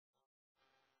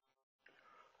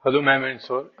Hello, ma'am and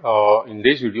sir. In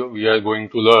this video, we are going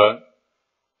to learn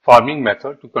farming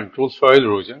method to control soil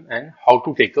erosion and how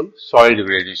to tackle soil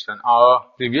degradation.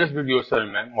 Previous video, sir,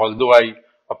 ma'am, although I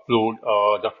upload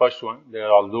the first one,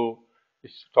 there although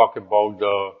it's talk about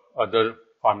the other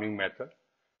farming method.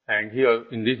 And here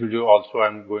in this video also,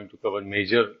 I'm going to cover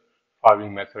major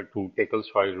farming method to tackle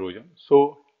soil erosion.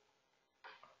 So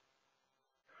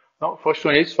now, first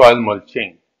one is soil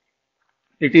mulching.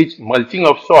 It is mulching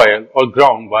of soil or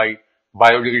ground by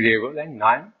biodegradable and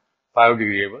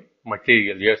non-biodegradable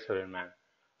material. Yes, sir, ma'am.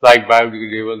 Like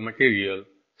biodegradable material,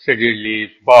 shredded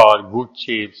leaves, bark, wood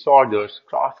chips, sawdust,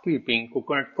 grass clipping,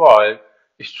 coconut coil,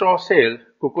 straw sales,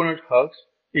 coconut hulks,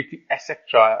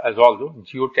 etc. as also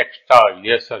geotextile.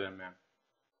 Yes, sir, ma'am.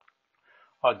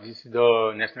 This is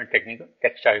the National Technical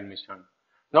Textile Mission.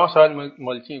 Now, soil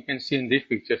mulching, you can see in this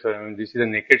picture, sir. I mean, this is a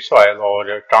naked soil or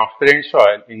a transparent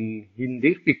soil. In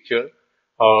this picture,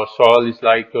 soil is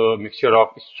like a mixture of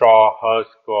straw,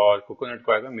 husk और coconut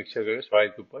coil का mixture करके soil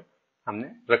के ऊपर हमने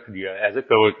रख दिया है, as a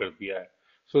cover कर दिया है.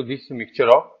 So this mixture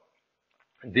of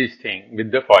this thing with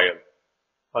the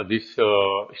soil, this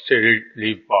shredded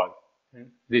leaf bark,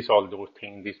 this all those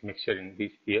things, this mixture in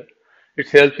this here, it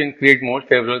helps in create more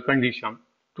favorable condition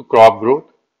to crop growth,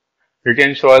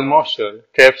 retain soil moisture,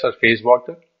 trap surface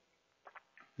water,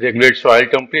 regulate soil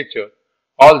temperature,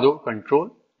 although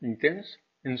control intense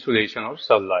insulation or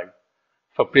sunlight,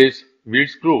 suppress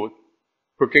weeds growth,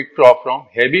 protect crop from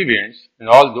heavy winds, and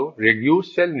although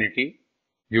reduce salinity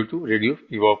due to reduced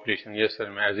evaporation. Yes,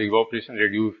 sir. As evaporation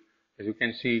reduce, as you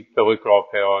can see, cover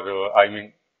crop है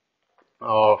और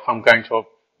some kinds of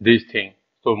these thing.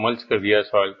 So mulch कर दिया है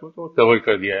soil को, तो cover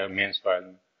कर दिया है main soil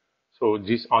में. So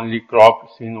this only crop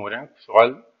seen हो रहा है,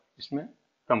 soil इसमें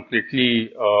completely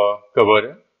cover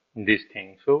है this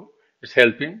thing. So it's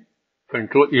helping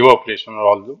control evaporation or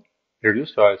also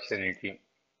reduce soil salinity.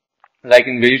 Like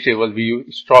in vegetable, we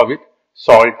use straw with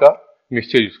salt का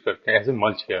mixture use करते हैं, ऐसे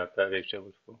mulch किया जाता है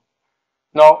vegetables को.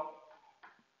 Now,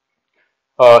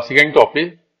 second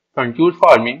topic, contour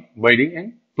farming, budding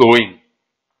and plowing.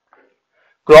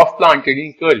 Crop planted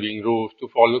in curving rows to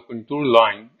follow contour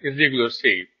line, irregular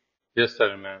shape. Yes,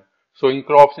 sir, ma'am. Sowing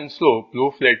crops in slope,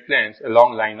 low flat plains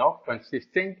along line of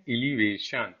consistent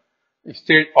elevation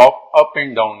instead of up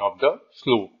and down of the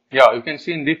slope. Yeah, you can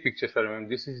see in this picture, sir, ma'am.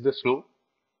 This is the slope.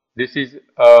 This is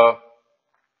a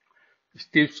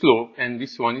steep slope, and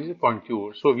this one is a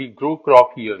contour. So we grow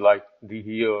crop here, like the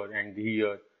here and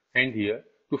here and here,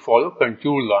 to follow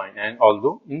contour line, and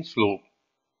although in slope.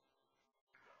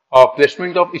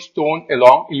 Placement of stone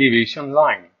along elevation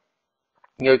line.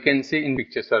 You can see in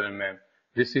picture, sir, ma'am.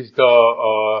 This is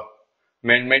the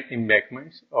man-made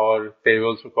embankments और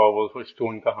pebbles और cobbles और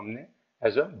stone का हमने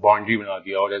as a boundary बना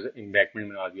दिया और as a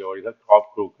embankment बना दिया और इधर crop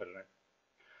grow कर रहे हैं.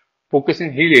 Focus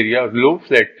in hill area, low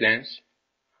flat plains,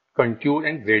 contour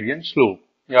and gradient slope.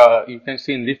 Yeah, you can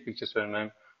see in this picture, sir,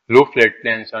 ma'am. Low flat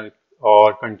plains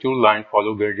or contour line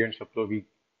follow gradient slope. So we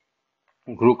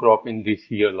grow crop in this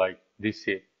here like this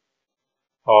shape.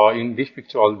 In this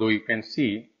picture, although you can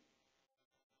see,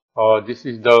 this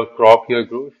is the crop here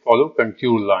grows, follow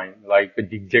contour line, like a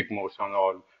zigzag motion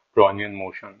or Brownian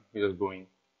motion it is going.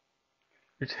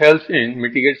 It helps in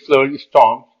mitigate flood,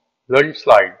 storm,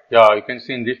 landslide. Yeah, you can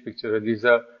see in this picture, this is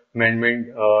a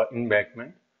man-made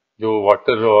embankment, जो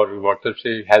water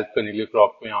से help करने के लिए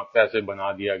crop को यहाँ पे ऐसे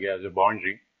बना दिया गया as a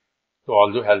boundary, so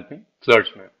also helping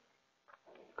floods में.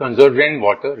 Conserve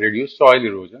rainwater, reduce soil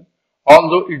erosion,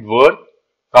 although it works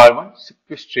carbon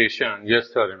sequestration. Yes,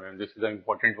 sir, ma'am. This is an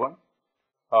important one.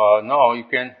 Now you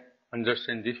can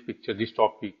understand this picture, this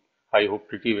topic, I hope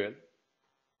pretty well.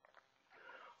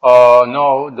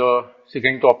 Now the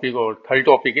second topic or third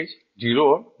topic is zero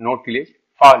or no tillage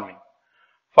farming.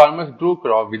 Farmers grow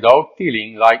crop without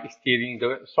tilling, like stirring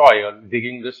the soil,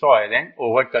 digging the soil and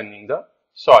overturning the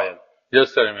soil.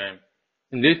 Yes, sir, ma'am.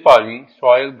 In this farming,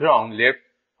 soil ground left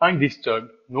undisturbed,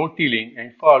 no tilling,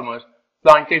 and farmers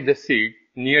planted the seed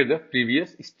near the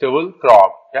previous stubble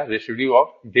crop. Yeah, residue of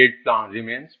dead plant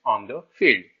remains on the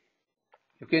field.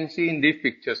 You can see in this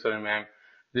picture, sir, ma'am.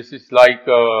 This is like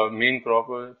main crop,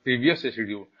 previous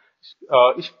residue.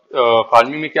 इस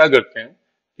farming में क्या करते हैं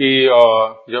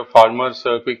कि जब farmers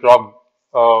कोई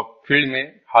crop field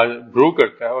में grow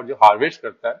करता है और जो हार्वेस्ट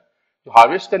करता है, तो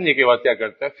हार्वेस्ट करने के बाद क्या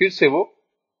करता है, फिर से वो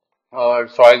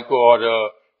सॉइल को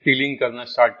और टीलिंग करना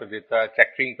स्टार्ट कर देता है,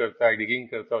 ट्रैक्टरिंग करता है, डिगिंग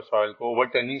करता है सॉइल को,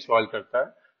 ओवरटर्निंग सॉइल करता है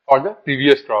for the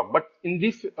previous crop. But in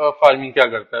this farming क्या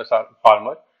करता है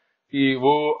फार्मर कि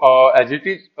वो एज इट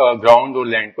इज ग्राउंड और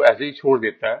लैंड को ऐसे ही छोड़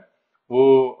देता है,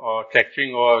 वो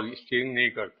ट्रैक्टरिंग और स्टीयरिंग नहीं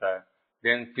करता है.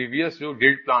 देन प्रीवियस जो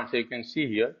डेड प्लांट्स है, यू कैन सी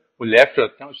हियर, वो लेफ्ट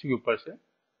रहते हैं, उसी के ऊपर से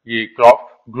ये क्रॉप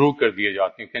ग्रो कर दिए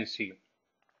जाते हैं. You can see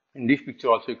in this picture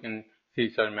also you can see,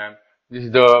 sir, ma'am, this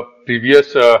is the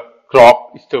previous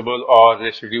crop stubble or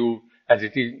residue as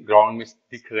it is ground में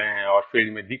दिख रहे हैं और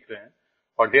field में दिख रहे हैं,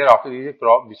 और thereafter ये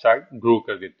crop beside grow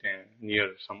कर देते हैं near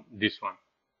some this one.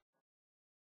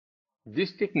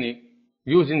 This technique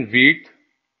used in wheat,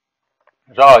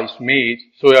 rice, maize,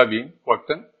 soybean,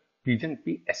 cotton, pigeon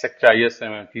pea, etc. Yes, sir,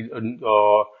 ma'am.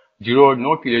 Zero or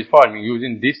no tillage farming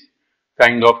using this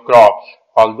kind of crops,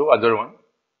 although other one.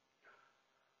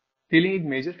 Tilling is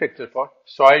major factor for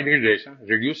soil degradation,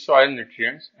 reduce soil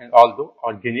nutrients, and also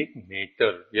organic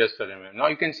matter. Yes, sir, ma'am. Now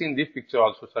you can see in this picture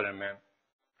also, sir, ma'am.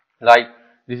 Like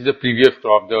this is the previous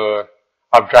crop. The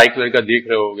आप dry colour का देख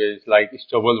रहे होगे, like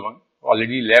stubble one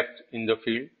already left in the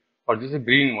field, और this is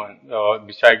green one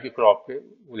beside के crop के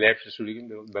left residue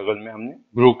के बगल में हमने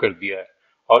ग्रो कर दिया है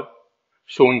और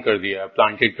सोन कर दिया है,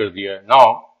 प्लांटेड कर दिया है.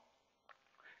 Now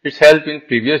Its help in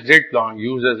previous dead plant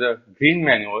used as a green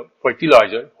manure,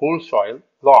 fertilizer, whole soil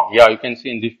long. Yeah, you can see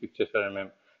in this picture, sir,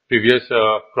 ma'am. Previous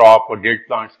crop or dead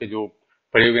plants के जो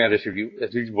पड़े हुए हैं residue,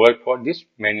 as it work for this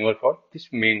manure for this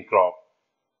main crop.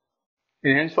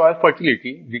 Enhance soil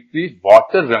fertility, decrease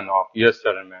water runoff. Yes,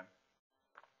 sir, ma'am.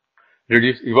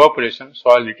 Reduce evaporation,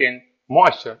 soil retain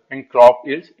moisture, and crop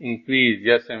yields increase.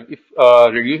 Yes, ma'am. If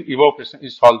reduce evaporation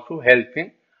is also help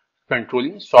in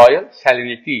controlling soil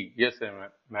salinity. Yes, ma'am.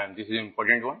 This is an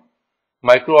important one.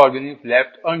 Microorganisms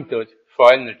left untouched,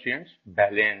 soil nutrients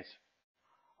balance.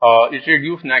 It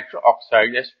reduces nitrous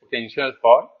oxide as potential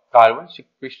for carbon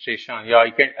sequestration. Yeah,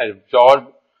 it can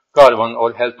absorb carbon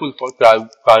or helpful for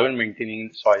carbon maintaining in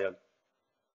the soil.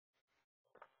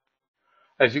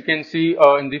 As you can see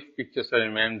in this picture, sir,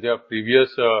 ma'am, their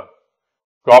previous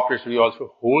crop residue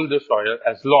also hold the soil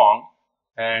as long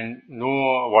and no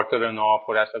water runoff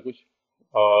और ऐसा कुछ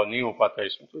नहीं हो पाता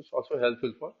इसमें, तो it's also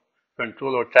helpful for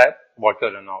control or trap water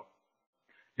runoff.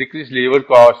 Decrease labor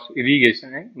cost,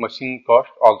 irrigation and machine cost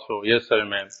also. Yes, sir,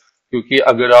 ma'am. क्योंकि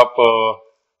अगर आप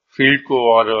फील्ड को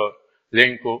और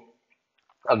लैंड को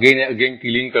अगेन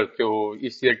टीलिंग करते हो,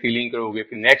 इस ईयर टीलिंग करोगे,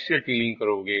 फिर नेक्स्ट ईयर टीलिंग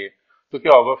करोगे, तो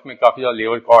क्या होगा, उसमें काफी ज्यादा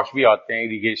लेबर कॉस्ट भी आते हैं,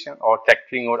 इरिगेशन और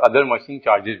ट्रैक्टरिंग और अदर मशीन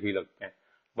चार्जेस भी लगते हैं.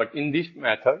 But in this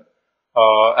method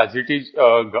as it is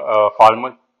farmer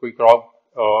कोई क्रॉप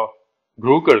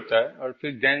ग्रो करता है और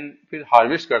फिर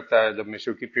हार्वेस्ट करता है जब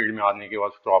मेच्योरिटी पीरियड में आने के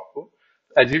बाद क्रॉप को,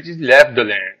 as it is left the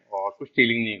land और कुछ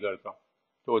टीलिंग नहीं करता.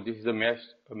 तो this is the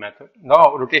best method.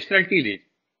 Now rotational tilling.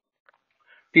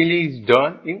 Tilling is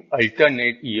done in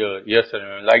alternate year. Yes, sir.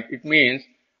 Like it means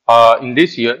in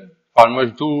this year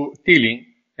farmers do tilling,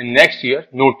 and next year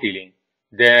no tilling.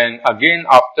 Then again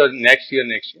after next year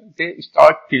they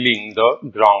start tilling the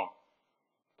ground.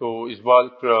 तो इस बार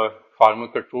farmer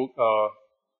का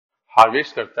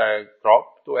harvest करता है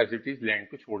crop, तो as it is land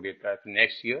को छोड़ देता है, तो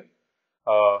नेक्स्ट ईयर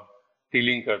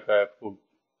टिलिंग करता है.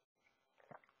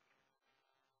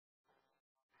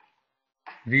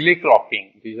 Relay cropping.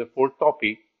 This is a fourth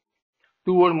topic.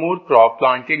 Two or more crop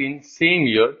planted in same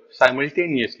year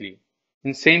simultaneously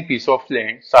in same piece of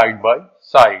land side by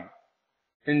side.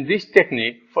 In this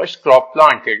technique, first crop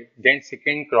planted, then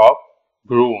second crop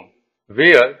grown,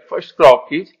 where first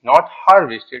crop is not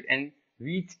harvested and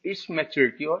reach its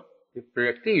maturity or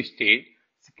reproductive stage,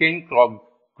 second crop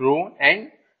grown, and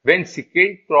when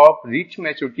second crop reach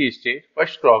maturity stage,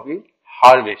 first crop is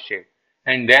harvested,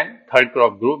 and then third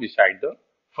crop grow beside the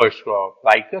first crop,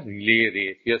 like a relay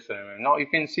race. Yes, sir. Now you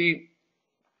can see,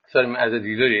 sir, as a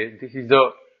relay race, this is the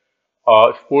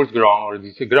sports ground, or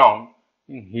this is a ground.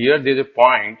 In here there is a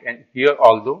point, and here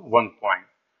also one point.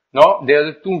 Now there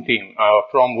are two teams,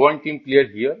 from one team player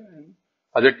here and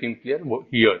other team player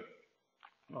here.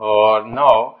 और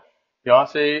now यहाँ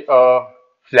से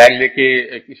flag लेके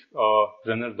एक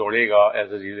runner दौड़ेगा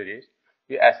as a relay race,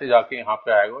 ये ऐसे जाके यहाँ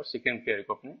पे आएगा और सेकेंड प्लेयर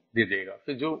को अपने दे देगा.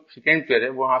 फिर जो सेकेंड प्लेयर है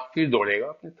वो यहाँ फिर दौड़ेगा,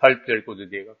 अपने थर्ड प्लेयर को दे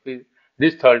देगा, फिर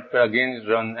this third player again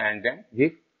run and then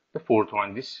give the fourth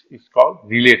one. This is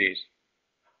called relay race.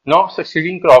 Now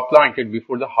succeeding crop planted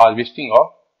before the harvesting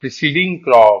of preceding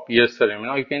crop. Yes sir.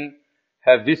 Now you can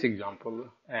have this example.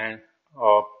 And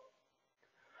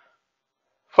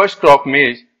first crop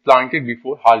मेज planted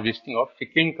before harvesting of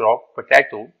second crop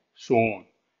potato sown,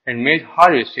 and maize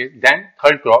harvested, then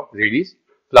third crop radish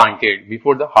planted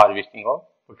before the harvesting of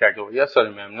potato. Yes, sir,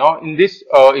 ma'am. Now, in this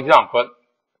example,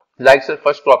 like sir,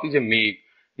 first crop is a maize.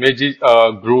 Maize is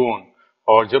grown,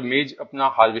 और जब maize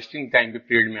अपना harvesting time पे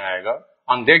period में आएगा,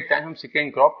 on that time हम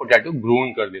second crop potato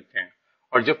grown कर देते हैं.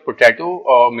 और जब potato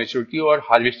maturity और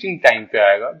harvesting time पे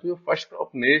आएगा, तो जो first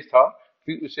crop maize था,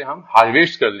 फिर उसे हम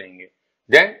harvest कर लेंगे.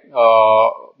 देन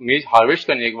मेज हार्वेस्ट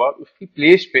करने के बाद उसकी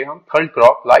प्लेस पे हम third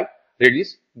crop like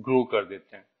reddish grow कर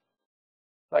देते हैं.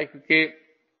 Like, okay,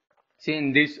 see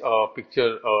in this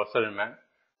picture, sir and ma'am,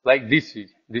 like this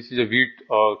is a wheat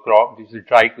crop. This is a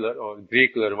dry color or gray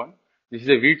color one. This is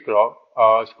a wheat crop.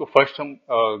 इसको first हम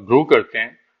grow करते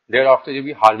हैं. Thereafter जब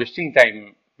ये harvesting time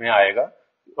में आएगा,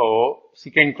 तो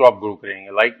second crop grow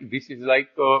करेंगे. Like this is like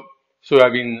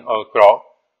soybean crop.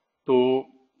 तो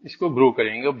इसको ग्रो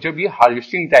करेंगे. अब जब ये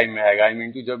हार्वेस्टिंग टाइम में आएगा, आई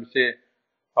मीन टू जब इसे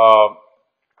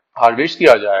हार्वेस्ट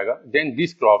किया जाएगा, देन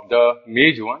दिस क्रॉप द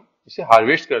मेज वन, इसे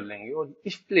हार्वेस्ट कर लेंगे और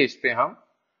इस प्लेस पे हम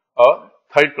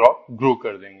थर्ड क्रॉप ग्रो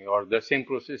कर देंगे और the same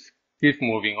process keep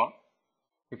moving on.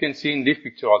 You can see in this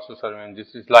picture also, sir, and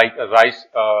this is like a rice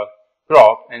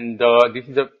crop, and this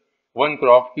is a one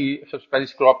crop की सबसे पहले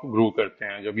इस crop को grow करते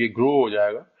हैं. जब ये ग्रो हो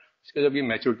जाएगा, इसका जब ये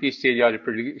मैच्योरिटी स्टेज या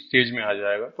रिप्रोडक्टिव स्टेज में आ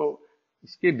जाएगा, तो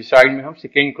इसके बिसाइड में हम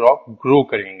सेकेंड क्रॉप ग्रो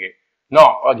करेंगे ना.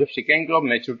 और जब सेकेंड क्रॉप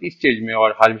मैच्योरिटी स्टेज में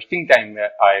और हार्वेस्टिंग टाइम में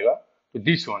आएगा, तो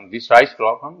दिस राइस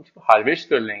क्रॉप हम इसको हार्वेस्ट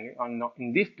कर लेंगे और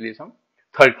इन दिस प्लेस हम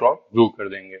थर्ड क्रॉप ग्रो कर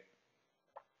देंगे.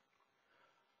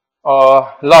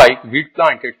 Like wheat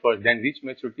planted first, then reach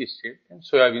maturity state, and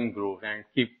soybean grows and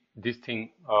keep this thing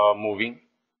moving.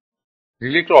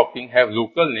 Relay cropping have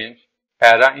local names,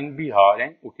 Para in Bihar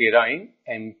and Utera in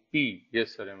MP.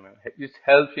 Yes, sir. It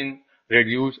helps in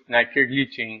reduce nitrate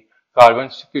leaching. Carbon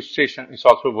sequestration is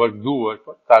also word do word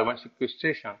for carbon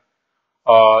sequestration.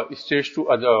 States to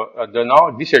other now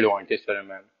disadvantage, sir.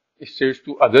 States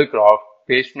to other crop,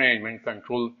 pest management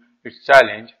control its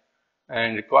challenge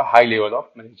and require high level of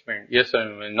management. Yes, sir.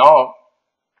 Now,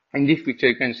 in this picture,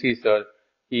 you can see, sir,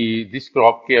 कि this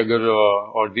crop के अगर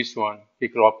और this one के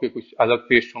crop के कुछ अलग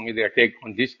paste होंगे, they attack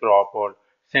on this crop और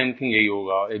same thing यही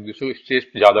होगा, एक दूसरे को स्ट्रेस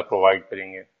ज़्यादा प्रोवाइड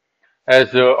करेंगे.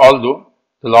 As although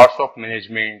the lots of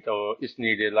management is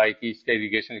needed, like इसका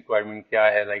irrigation requirement क्या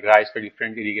है, like rice का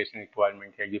different irrigation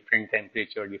requirement है, different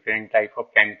temperature, different type of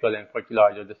chemical and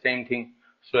fertilizer. The same thing,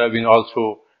 soybean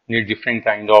also need different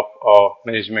kind of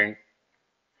management.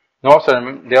 No sir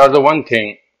ma'am, they are the one thing,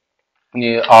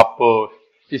 ये आप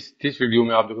इस video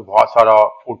में आप देखो बहुत सारा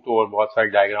फोटो और बहुत सारे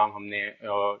डायग्राम हमने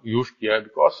यूज किया है,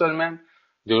 because sir ma'am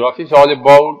geography is all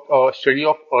about study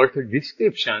of earth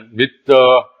description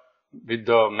with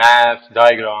the maps,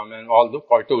 diagram, and all the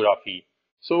cartography.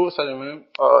 So, sir,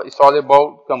 it's all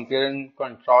about compare and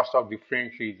contrast of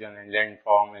different region and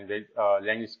landform and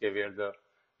landscape where the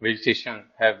vegetation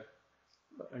have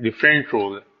different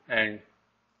role. And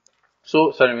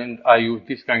so, sir, I use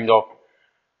this kind of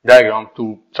diagram to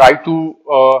try to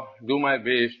do my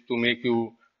best to make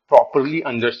you properly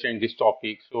understand this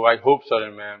topic. So, I hope, sir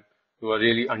and ma'am, you are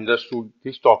really understood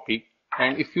this topic.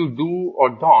 And if you do or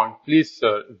don't, please,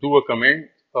 sir, do a comment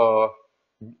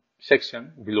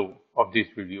section below of this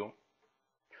video.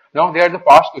 Now, there are the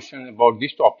past questions about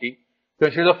this topic.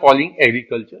 Consider the following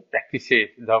agriculture practices.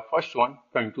 The first one,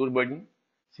 contour budding.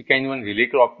 Second one, relay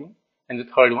cropping. And the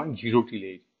third one, zero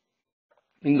tillage.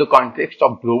 In the context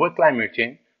of global climate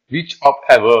change, which of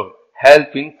above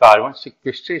help in carbon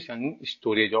sequestration in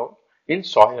storage of in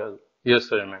soil? Yes,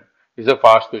 sir, ma'am. Is a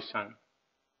past question.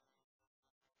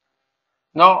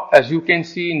 Now, as you can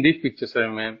see in this picture, sir,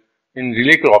 ma'am, in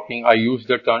relay cropping, I use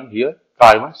the term here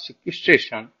carbon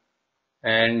sequestration,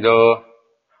 and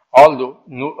although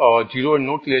zero and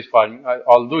no tillage farming, I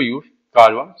although use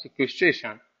carbon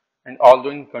sequestration, and although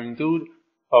in contour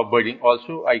budding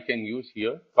also I can use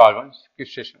here carbon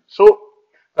sequestration. So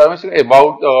carbon sequestration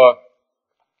about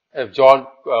absorb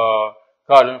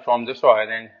carbon from the soil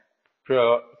and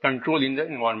control in the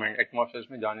environment, atmosphere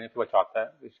में जाने से बचाता है.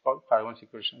 It's called carbon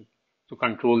sequestration to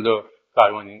control the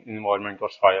carbon in environment or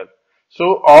soil.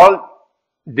 So all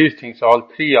these things, all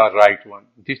three are right one.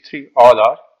 These three all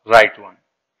are right one.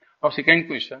 Now second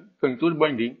question, contour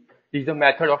budding is the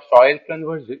method of soil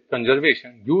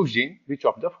conservation used in which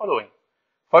of the following?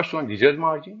 First one, desert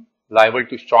margin, liable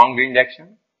to strong wind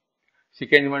action.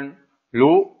 Second one,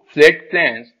 low flat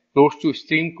plains close to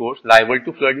stream course, liable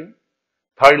to flooding.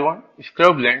 Third one,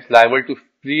 scrublands, liable to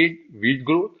speed weed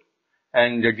growth.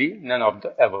 And D, none of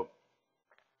the above.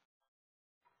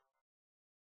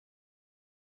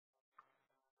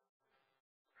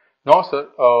 Now, sir,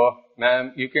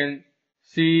 ma'am, you can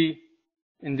see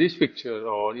in this picture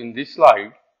or in this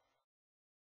slide,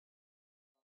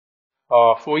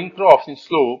 showing crops in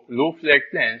slope, low flat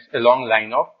plains along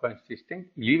line of consistent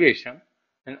elevation,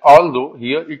 and although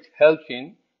here it helps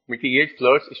in mitigate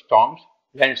floods, storms,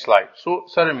 landslides. So,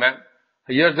 sir, ma'am,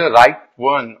 here the right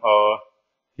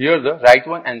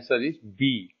one answer is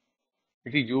B.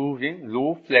 It is used in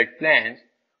low flat plains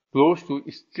close to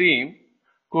stream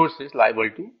courses liable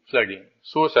to flooding.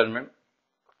 So, sir, ma'am,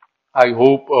 I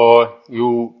hope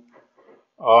you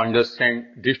understand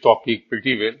this topic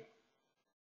pretty well.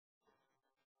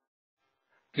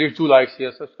 Please do like,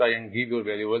 share, subscribe, and give your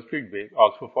valuable feedback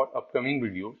also for upcoming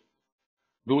videos.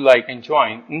 Do like and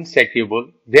join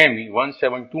Inseparable Demi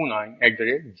 1729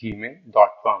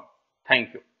 @gmail.com.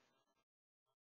 Thank you.